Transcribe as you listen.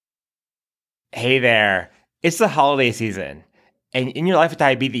Hey there, it's the holiday season, and in your life with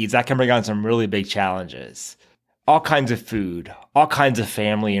diabetes, that can bring on some really big challenges. All kinds of food, all kinds of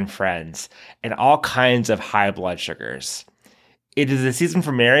family and friends, and all kinds of high blood sugars. It is a season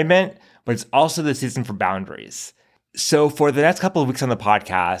for merriment, but it's also the season for boundaries. So for the next couple of weeks on the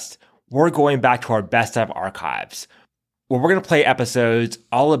podcast, we're going back to our best of archives, where we're going to play episodes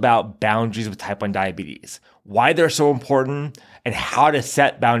all about boundaries with type 1 diabetes, why they're so important, and how to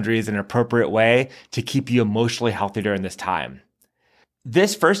set boundaries in an appropriate way to keep you emotionally healthy during this time.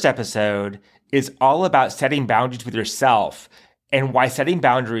 This first episode is all about setting boundaries with yourself and why setting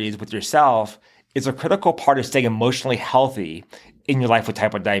boundaries with yourself is a critical part of staying emotionally healthy in your life with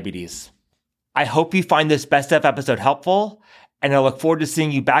type 1 diabetes. I hope you find this best of episode helpful, and I look forward to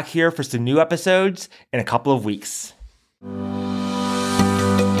seeing you back here for some new episodes in a couple of weeks.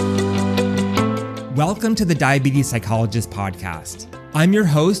 Welcome to the Diabetes Psychologist Podcast. I'm your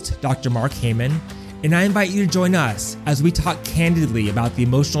host, Dr. Mark Heyman, and I invite you to join us as we talk candidly about the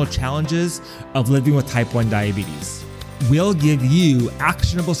emotional challenges of living with type 1 diabetes. We'll give you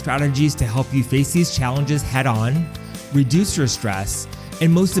actionable strategies to help you face these challenges head on, reduce your stress,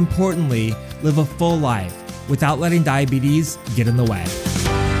 and most importantly, live a full life without letting diabetes get in the way.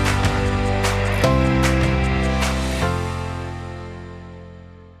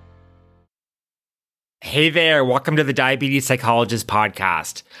 Hey there, welcome to the Diabetes Psychologist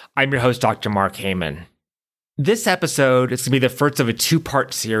Podcast. I'm your host, Dr. Mark Heyman. This episode is going to be the first of a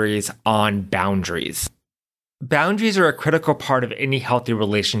two-part series on boundaries. Boundaries are a critical part of any healthy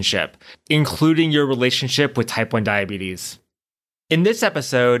relationship, including your relationship with type 1 diabetes. In this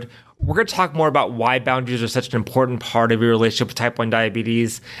episode, we're going to talk more about why boundaries are such an important part of your relationship with type 1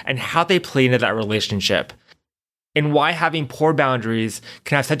 diabetes and how they play into that relationship, and why having poor boundaries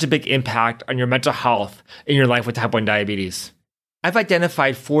can have such a big impact on your mental health in your life with type 1 diabetes. I've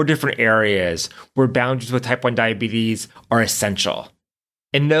identified 4 different areas where boundaries with type 1 diabetes are essential.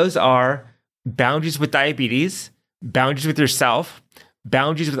 And those are boundaries with diabetes, boundaries with yourself,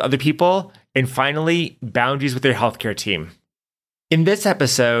 boundaries with other people, and finally, boundaries with your healthcare team. In this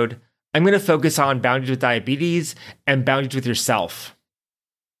episode, I'm going to focus on boundaries with diabetes and boundaries with yourself.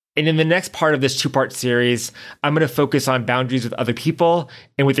 And in the next part of this two-part series, I'm going to focus on boundaries with other people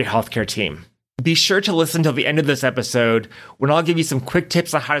and with your healthcare team. Be sure to listen till the end of this episode when I'll give you some quick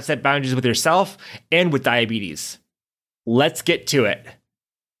tips on how to set boundaries with yourself and with diabetes. Let's get to it.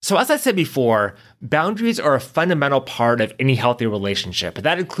 So as I said before, boundaries are a fundamental part of any healthy relationship.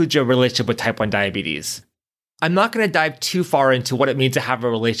 That includes your relationship with type 1 diabetes. I'm not going to dive too far into what it means to have a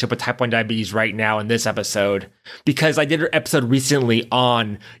relationship with type 1 diabetes right now in this episode, because I did an episode recently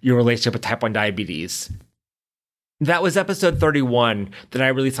on your relationship with type 1 diabetes. That was episode 31 that I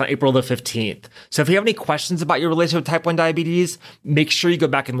released on April the 15th. So if you have any questions about your relationship with type 1 diabetes, make sure you go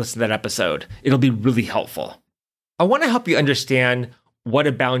back and listen to that episode. It'll be really helpful. I want to help you understand what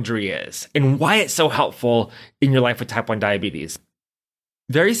a boundary is and why it's so helpful in your life with type 1 diabetes.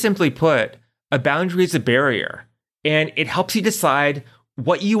 Very simply put, a boundary is a barrier, and it helps you decide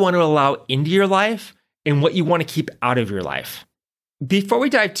what you want to allow into your life and what you want to keep out of your life. Before we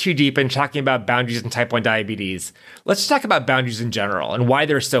dive too deep in talking about boundaries in type 1 diabetes, let's talk about boundaries in general and why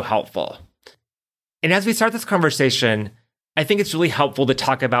they're so helpful. And as we start this conversation, I think it's really helpful to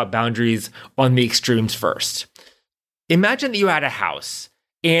talk about boundaries on the extremes first. Imagine that you had a house,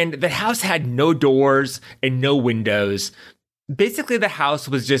 and the house had no doors and no windows. Basically, the house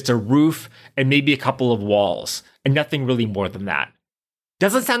was just a roof and maybe a couple of walls, and nothing really more than that.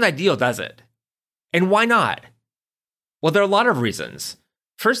 Doesn't sound ideal, does it? And why not? Well, there are a lot of reasons.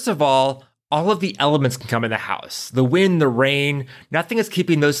 First of all of the elements can come in the house. The wind, the rain, nothing is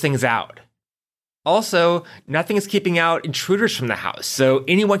keeping those things out. Also, nothing is keeping out intruders from the house, so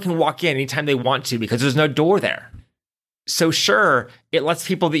anyone can walk in anytime they want to because there's no door there. So sure, it lets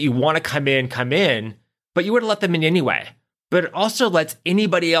people that you want to come in, but you wouldn't let them in anyway. But it also lets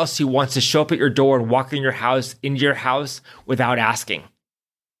anybody else who wants to show up at your door and walk in your house into your house without asking.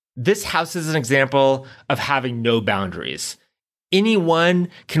 This house is an example of having no boundaries. Anyone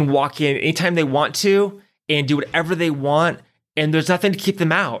can walk in anytime they want to and do whatever they want, and there's nothing to keep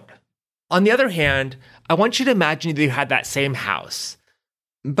them out. On the other hand, I want you to imagine that you had that same house.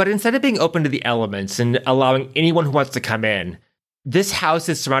 But instead of being open to the elements and allowing anyone who wants to come in, this house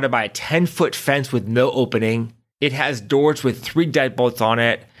is surrounded by a 10-foot fence with no opening. It has doors with 3 deadbolts on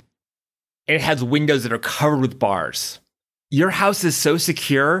it, and it has windows that are covered with bars. Your house is so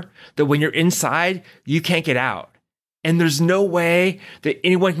secure that when you're inside, you can't get out. And there's no way that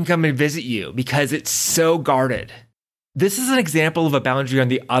anyone can come and visit you because it's so guarded. This is an example of a boundary on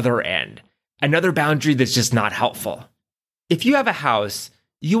the other end, another boundary that's just not helpful. If you have a house,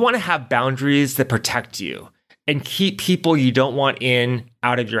 You want to have boundaries that protect you and keep people you don't want in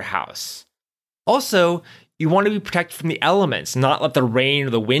out of your house. Also, you want to be protected from the elements, not let the rain or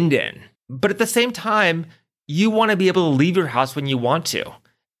the wind in. But at the same time, you want to be able to leave your house when you want to.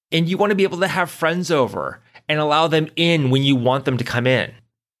 And you want to be able to have friends over and allow them in when you want them to come in.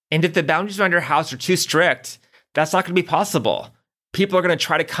 And if the boundaries around your house are too strict, that's not going to be possible. People are going to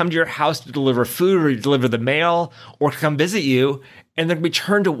try to come to your house to deliver food or deliver the mail or to come visit you, and they're going to be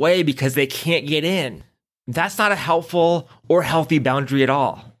turned away because they can't get in. That's not a helpful or healthy boundary at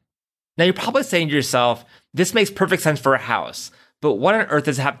all. Now, you're probably saying to yourself, this makes perfect sense for a house, but what on earth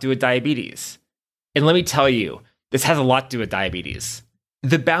does it have to do with diabetes? And let me tell you, this has a lot to do with diabetes.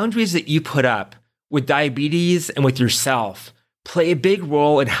 The boundaries that you put up with diabetes and with yourself play a big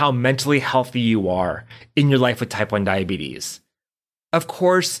role in how mentally healthy you are in your life with type 1 diabetes. Of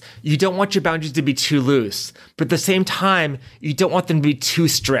course, you don't want your boundaries to be too loose, but at the same time, you don't want them to be too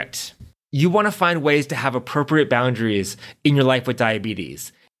strict. You want to find ways to have appropriate boundaries in your life with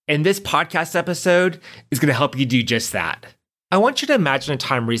diabetes. And this podcast episode is going to help you do just that. I want you to imagine a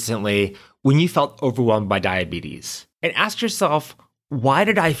time recently when you felt overwhelmed by diabetes and ask yourself, why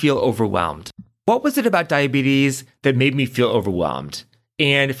did I feel overwhelmed? What was it about diabetes that made me feel overwhelmed?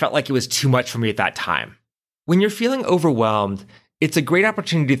 And it felt like it was too much for me at that time. When you're feeling overwhelmed, it's a great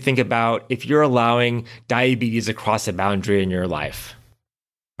opportunity to think about if you're allowing diabetes to cross a boundary in your life.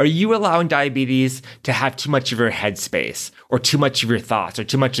 Are you allowing diabetes to have too much of your headspace, or too much of your thoughts, or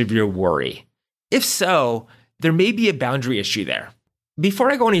too much of your worry? If so, there may be a boundary issue there.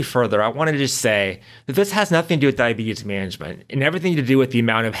 Before I go any further, I want to just say that this has nothing to do with diabetes management and everything to do with the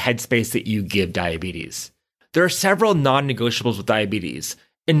amount of headspace that you give diabetes. There are several non-negotiables with diabetes,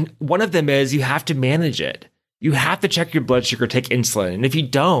 and one of them is you have to manage it. You have to check your blood sugar, take insulin, and if you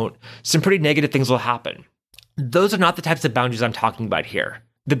don't, some pretty negative things will happen. Those are not the types of boundaries I'm talking about here.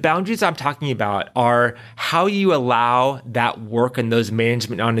 The boundaries I'm talking about are how you allow that work and those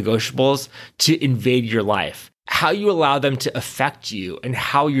management non-negotiables to invade your life, how you allow them to affect you, and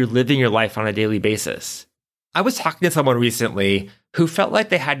how you're living your life on a daily basis. I was talking to someone recently who felt like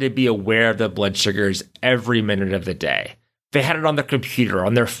they had to be aware of their blood sugars every minute of the day. They had it on their computer,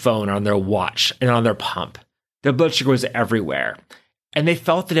 on their phone, on their watch, and on their pump. Their blood sugar was everywhere. And they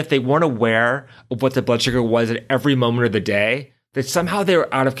felt that if they weren't aware of what the blood sugar was at every moment of the day, that somehow they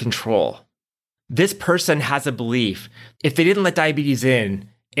were out of control. This person has a belief, if they didn't let diabetes in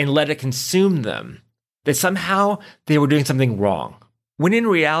and let it consume them, that somehow they were doing something wrong. When in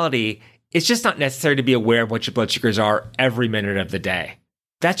reality, it's just not necessary to be aware of what your blood sugars are every minute of the day.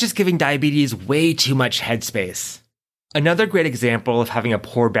 That's just giving diabetes way too much headspace. Another great example of having a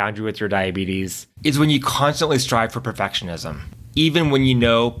poor boundary with your diabetes is when you constantly strive for perfectionism, even when you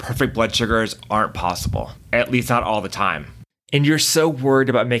know perfect blood sugars aren't possible, at least not all the time. And you're so worried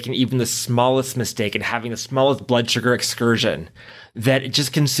about making even the smallest mistake and having the smallest blood sugar excursion that it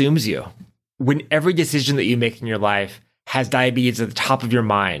just consumes you. When every decision that you make in your life has diabetes at the top of your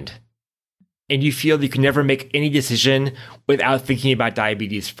mind, and you feel that you can never make any decision without thinking about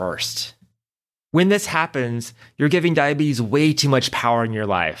diabetes first. When this happens, you're giving diabetes way too much power in your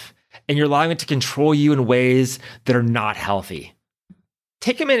life, and you're allowing it to control you in ways that are not healthy.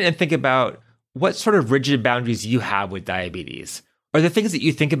 Take a minute and think about what sort of rigid boundaries you have with diabetes. Are there things that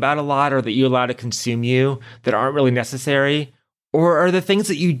you think about a lot or that you allow to consume you that aren't really necessary? Or are there things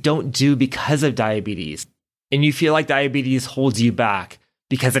that you don't do because of diabetes, and you feel like diabetes holds you back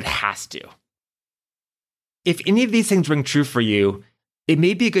because it has to? If any of these things ring true for you, it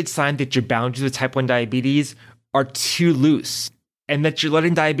may be a good sign that your boundaries with type 1 diabetes are too loose and that you're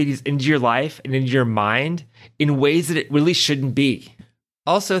letting diabetes into your life and into your mind in ways that it really shouldn't be.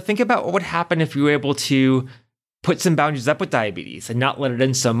 Also, think about what would happen if you were able to put some boundaries up with diabetes and not let it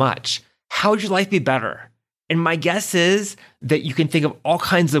in so much. How would your life be better? And my guess is that you can think of all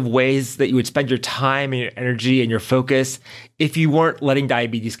kinds of ways that you would spend your time and your energy and your focus if you weren't letting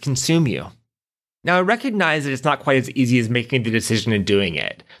diabetes consume you. Now, I recognize that it's not quite as easy as making the decision and doing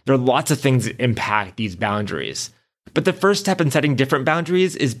it. There are lots of things that impact these boundaries. But the first step in setting different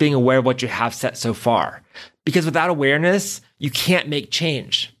boundaries is being aware of what you have set so far. Because without awareness, you can't make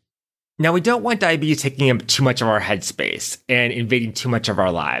change. Now, we don't want diabetes taking up too much of our headspace and invading too much of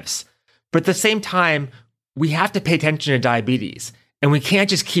our lives. But at the same time, we have to pay attention to diabetes, and we can't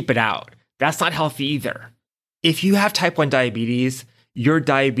just keep it out. That's not healthy either. If you have type 1 diabetes, your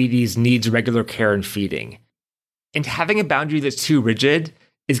diabetes needs regular care and feeding. And having a boundary that's too rigid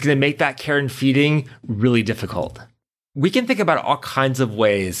is going to make that care and feeding really difficult. We can think about all kinds of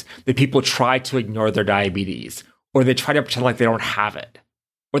ways that people try to ignore their diabetes, or they try to pretend like they don't have it,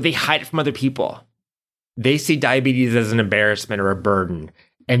 or they hide it from other people. They see diabetes as an embarrassment or a burden,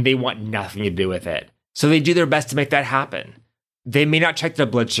 and they want nothing to do with it. So they do their best to make that happen. They may not check their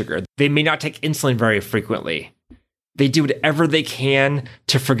blood sugar. They may not take insulin very frequently. They do whatever they can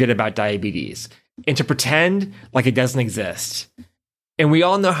to forget about diabetes and to pretend like it doesn't exist. And we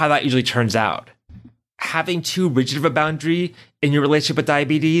all know how that usually turns out. Having too rigid of a boundary in your relationship with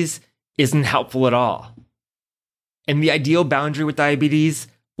diabetes isn't helpful at all. And the ideal boundary with diabetes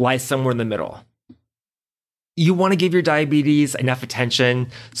lies somewhere in the middle. You want to give your diabetes enough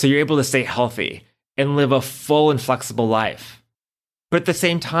attention so you're able to stay healthy and live a full and flexible life. But at the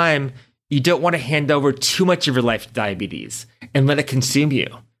same time, you don't want to hand over too much of your life to diabetes and let it consume you.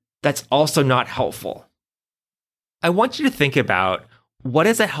 That's also not helpful. I want you to think about, what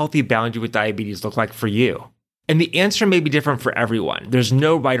does a healthy boundary with diabetes look like for you? And the answer may be different for everyone. There's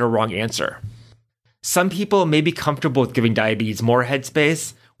no right or wrong answer. Some people may be comfortable with giving diabetes more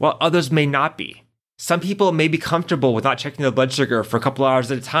headspace, while others may not be. Some people may be comfortable with not checking their blood sugar for a couple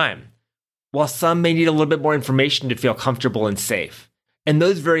hours at a time, while some may need a little bit more information to feel comfortable and safe. And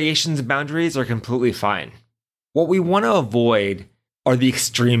those variations in boundaries are completely fine. What we want to avoid are the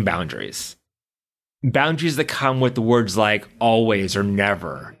extreme boundaries. Boundaries that come with words like always or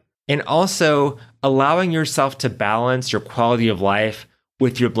never. And also allowing yourself to balance your quality of life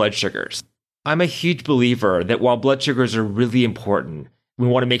with your blood sugars. I'm a huge believer that while blood sugars are really important, we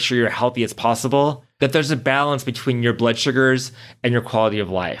want to make sure you're healthy as possible, that there's a balance between your blood sugars and your quality of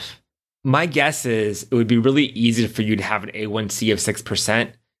life. My guess is it would be really easy for you to have an A1C of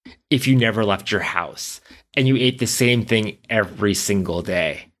 6% if you never left your house and you ate the same thing every single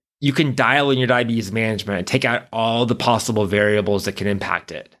day. You can dial in your diabetes management and take out all the possible variables that can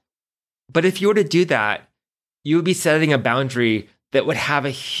impact it. But if you were to do that, you would be setting a boundary that would have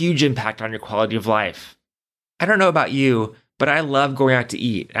a huge impact on your quality of life. I don't know about you, but I love going out to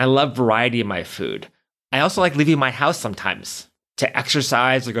eat. I love variety in my food. I also like leaving my house sometimes to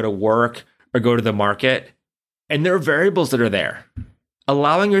exercise or go to work or go to the market. And there are variables that are there.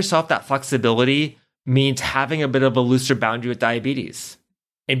 Allowing yourself that flexibility means having a bit of a looser boundary with diabetes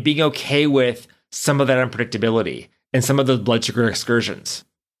and being okay with some of that unpredictability and some of those blood sugar excursions.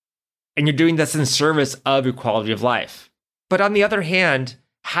 And you're doing this in service of your quality of life. But on the other hand,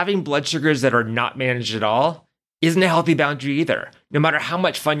 having blood sugars that are not managed at all isn't a healthy boundary either, no matter how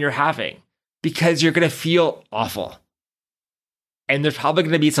much fun you're having, because you're going to feel awful. And there's probably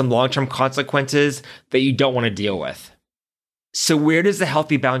going to be some long-term consequences that you don't want to deal with. So where does the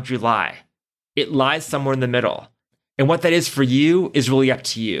healthy boundary lie? It lies somewhere in the middle. And what that is for you is really up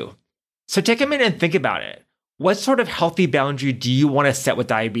to you. So take a minute and think about it. What sort of healthy boundary do you want to set with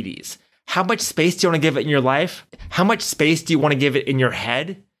diabetes? How much space do you want to give it in your life? How much space do you want to give it in your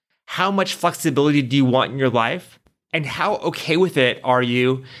head? How much flexibility do you want in your life? And how okay with it are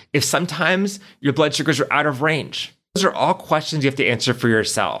you if sometimes your blood sugars are out of range? Those are all questions you have to answer for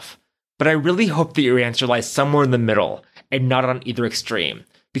yourself. But I really hope that your answer lies somewhere in the middle and not on either extreme,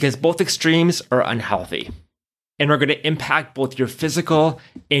 because both extremes are unhealthy and are going to impact both your physical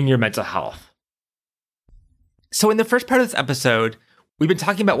and your mental health. So in the first part of this episode, we've been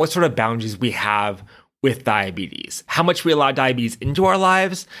talking about what sort of boundaries we have with diabetes, how much we allow diabetes into our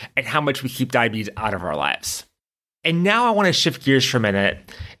lives, and how much we keep diabetes out of our lives. And now I want to shift gears for a minute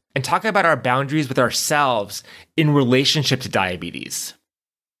and talk about our boundaries with ourselves in relationship to diabetes.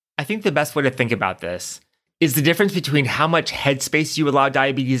 I think the best way to think about this is the difference between how much headspace you allow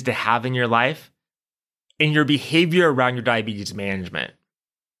diabetes to have in your life and your behavior around your diabetes management.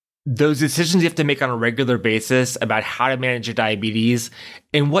 Those decisions you have to make on a regular basis about how to manage your diabetes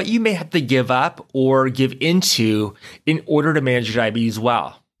and what you may have to give up or give into in order to manage your diabetes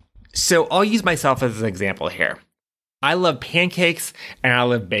well. So I'll use myself as an example here. I love pancakes and I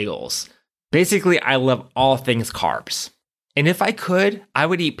love bagels. Basically, I love all things carbs. And if I could, I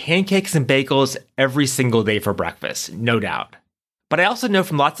would eat pancakes and bagels every single day for breakfast, no doubt. But I also know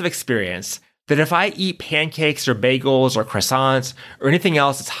from lots of experience that if I eat pancakes or bagels or croissants or anything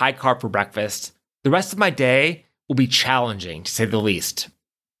else that's high carb for breakfast, the rest of my day will be challenging, to say the least.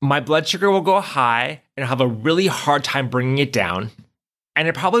 My blood sugar will go high and I'll have a really hard time bringing it down, and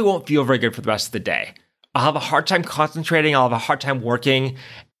it probably won't feel very good for the rest of the day. I'll have a hard time concentrating, I'll have a hard time working,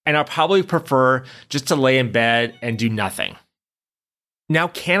 and I'll probably prefer just to lay in bed and do nothing. Now,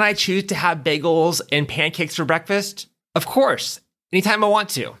 can I choose to have bagels and pancakes for breakfast? Of course, anytime I want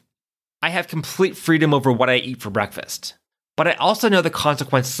to. I have complete freedom over what I eat for breakfast. But I also know the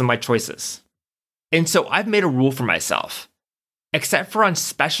consequences of my choices. And so I've made a rule for myself. Except for on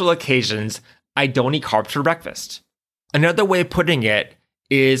special occasions, I don't eat carbs for breakfast. Another way of putting it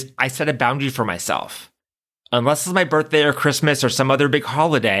is I set a boundary for myself. Unless it's my birthday or Christmas or some other big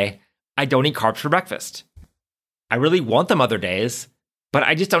holiday, I don't eat carbs for breakfast. I really want them other days, but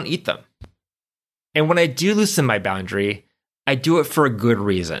I just don't eat them. And when I do loosen my boundary, I do it for a good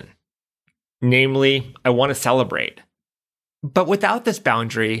reason. Namely, I want to celebrate. But without this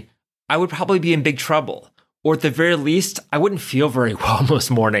boundary, I would probably be in big trouble, or at the very least, I wouldn't feel very well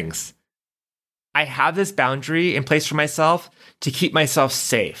most mornings. I have this boundary in place for myself to keep myself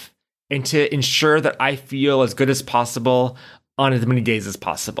safe and to ensure that I feel as good as possible on as many days as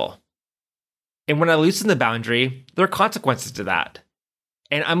possible. And when I loosen the boundary, there are consequences to that.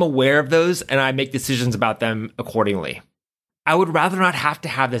 And I'm aware of those and I make decisions about them accordingly. I would rather not have to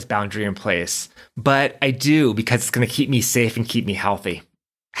have this boundary in place, but I do because it's going to keep me safe and keep me healthy.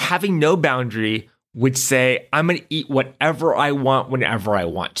 Having no boundary would say I'm going to eat whatever I want whenever I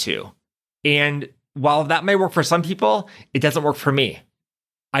want to. And while that may work for some people, it doesn't work for me.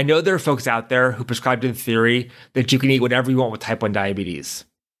 I know there are folks out there who prescribe to the theory that you can eat whatever you want with type 1 diabetes.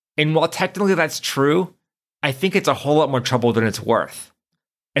 And while technically that's true, I think it's a whole lot more trouble than it's worth.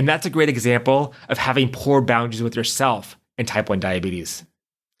 And that's a great example of having poor boundaries with yourself in type 1 diabetes.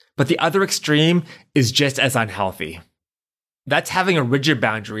 But the other extreme is just as unhealthy. That's having a rigid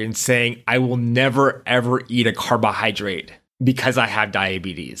boundary and saying, I will never ever eat a carbohydrate because I have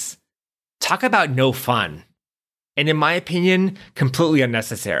diabetes. Talk about no fun. And in my opinion, completely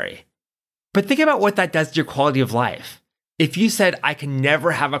unnecessary. But think about what that does to your quality of life. If you said, I can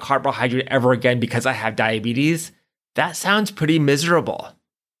never have a carbohydrate ever again because I have diabetes, that sounds pretty miserable.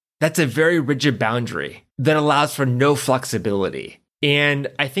 That's a very rigid boundary that allows for no flexibility. And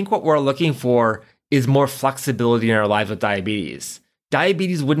I think what we're looking for is more flexibility in our lives with diabetes.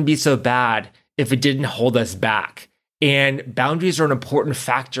 Diabetes wouldn't be so bad if it didn't hold us back. And boundaries are an important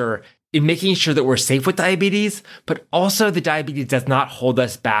factor in making sure that we're safe with diabetes, but also the diabetes does not hold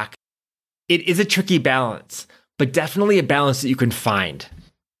us back. It is a tricky balance, but definitely a balance that you can find.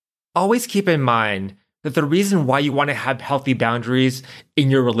 Always keep in mind that the reason why you want to have healthy boundaries in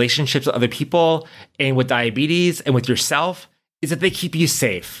your relationships with other people and with diabetes and with yourself is that they keep you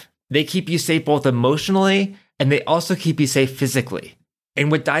safe. They keep you safe both emotionally and they also keep you safe physically. And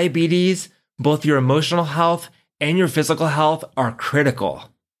with diabetes, both your emotional health and your physical health are critical.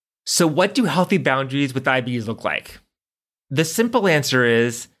 So what do healthy boundaries with diabetes look like? The simple answer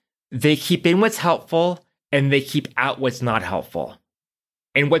is they keep in what's helpful and they keep out what's not helpful.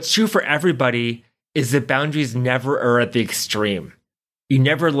 And what's true for everybody is that boundaries never are at the extreme. You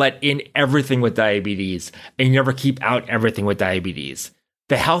never let in everything with diabetes and you never keep out everything with diabetes.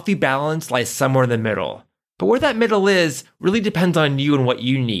 The healthy balance lies somewhere in the middle. But where that middle is really depends on you and what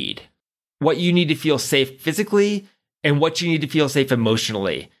you need. What you need to feel safe physically and what you need to feel safe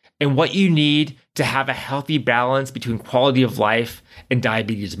emotionally. And what you need to have a healthy balance between quality of life and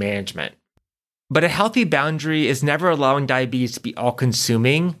diabetes management. But a healthy boundary is never allowing diabetes to be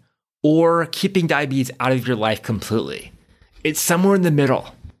all-consuming or keeping diabetes out of your life completely. It's somewhere in the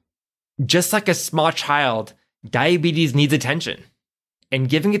middle. Just like a small child, diabetes needs attention. And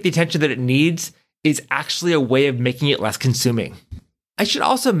giving it the attention that it needs is actually a way of making it less consuming. I should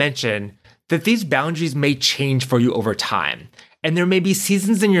also mention that these boundaries may change for you over time. And there may be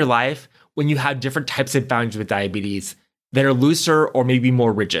seasons in your life when you have different types of boundaries with diabetes that are looser or maybe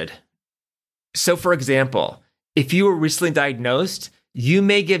more rigid. So for example, if you were recently diagnosed, you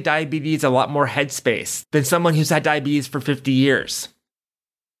may give diabetes a lot more headspace than someone who's had diabetes for 50 years.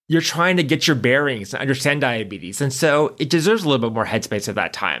 You're trying to get your bearings and understand diabetes, and so it deserves a little bit more headspace at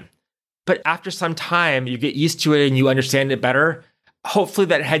that time. But after some time, you get used to it and you understand it better, hopefully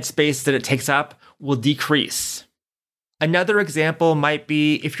that headspace that it takes up will decrease. Another example might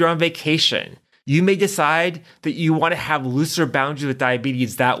be if you're on vacation, you may decide that you want to have looser boundaries with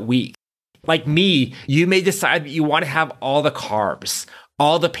diabetes that week. Like me, you may decide that you want to have all the carbs,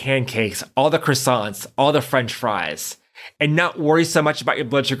 all the pancakes, all the croissants, all the French fries, and not worry so much about your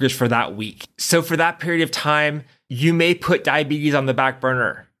blood sugars for that week. So for that period of time, you may put diabetes on the back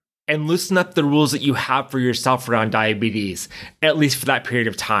burner and loosen up the rules that you have for yourself around diabetes, at least for that period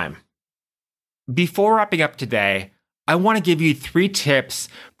of time. Before wrapping up today, I want to give you 3 tips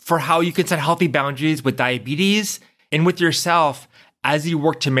for how you can set healthy boundaries with diabetes and with yourself as you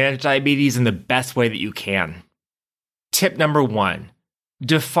work to manage diabetes in the best way that you can. Tip number 1,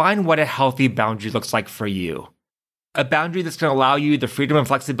 define what a healthy boundary looks like for you. A boundary that's going to allow you the freedom and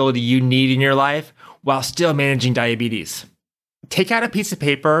flexibility you need in your life while still managing diabetes. Take out a piece of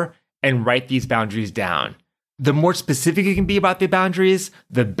paper and write these boundaries down. The more specific you can be about the boundaries,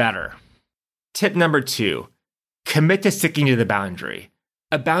 the better. Tip number 2, commit to sticking to the boundary.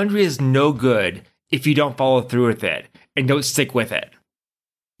 A boundary is no good if you don't follow through with it and don't stick with it.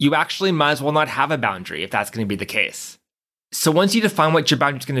 You actually might as well not have a boundary if that's going to be the case. So once you define what your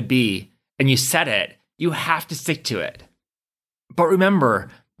boundary is going to be and you set it, you have to stick to it. But remember,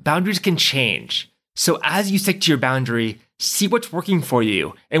 boundaries can change. So as you stick to your boundary, see what's working for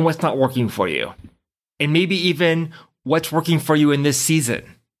you and what's not working for you. And maybe even what's working for you in this season.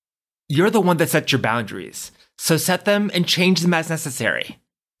 You're the one that sets your boundaries. So set them and change them as necessary.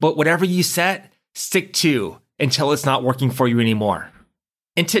 But whatever you set, stick to until it's not working for you anymore.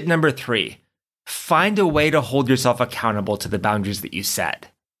 And tip number 3, find a way to hold yourself accountable to the boundaries that you set.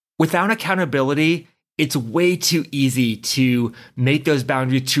 Without accountability, it's way too easy to make those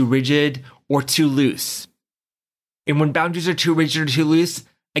boundaries too rigid or too loose. And when boundaries are too rigid or too loose,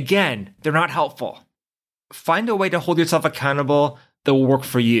 again, they're not helpful. Find a way to hold yourself accountable that will work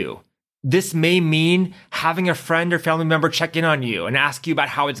for you. This may mean having a friend or family member check in on you and ask you about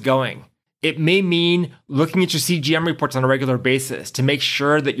how it's going. It may mean looking at your CGM reports on a regular basis to make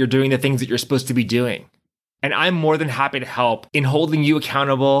sure that you're doing the things that you're supposed to be doing. And I'm more than happy to help in holding you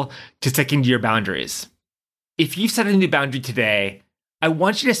accountable to sticking to your boundaries. If you've set a new boundary today, I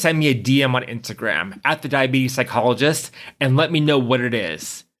want you to send me a DM on Instagram at the Diabetes Psychologist and let me know what it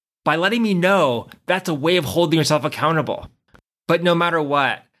is. By letting me know, that's a way of holding yourself accountable. But no matter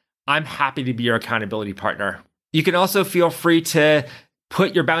what, I'm happy to be your accountability partner. You can also feel free to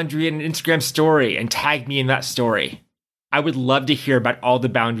put your boundary in an Instagram story and tag me in that story. I would love to hear about all the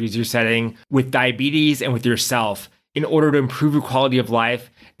boundaries you're setting with diabetes and with yourself in order to improve your quality of life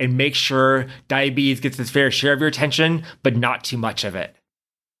and make sure diabetes gets its fair share of your attention, but not too much of it.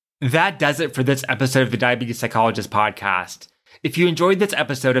 That does it for this episode of the Diabetes Psychologist podcast. If you enjoyed this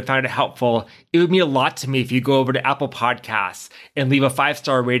episode and found it helpful, it would mean a lot to me if you go over to Apple Podcasts and leave a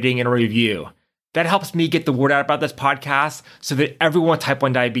 5-star rating and a review. That helps me get the word out about this podcast so that everyone with type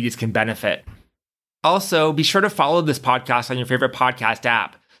 1 diabetes can benefit. Also, be sure to follow this podcast on your favorite podcast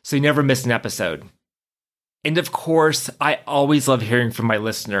app so you never miss an episode. And of course, I always love hearing from my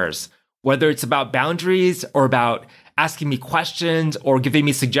listeners, whether it's about boundaries or about asking me questions or giving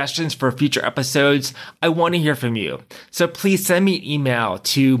me suggestions for future episodes. I want to hear from you. So please send me an email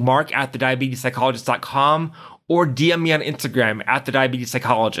to mark@thediabetespsychologist.com or DM me on Instagram at the Diabetes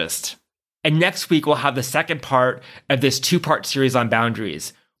Psychologist. And next week, we'll have the second part of this 2-part series on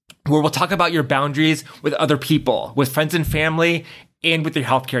boundaries, where we'll talk about your boundaries with other people, with friends and family, and with your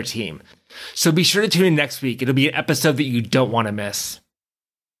healthcare team. So be sure to tune in next week. It'll be an episode that you don't want to miss.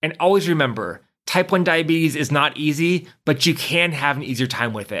 And always remember, type 1 diabetes is not easy, but you can have an easier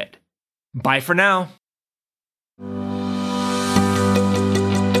time with it. Bye for now.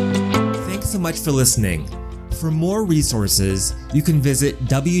 Thanks so much for listening. For more resources, you can visit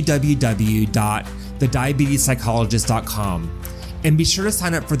www.thediabetespsychologist.com and be sure to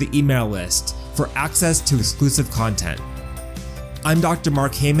sign up for the email list for access to exclusive content. I'm Dr.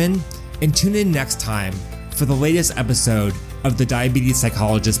 Mark Heyman, and tune in next time for the latest episode of the Diabetes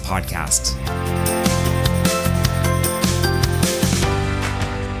Psychologist podcast.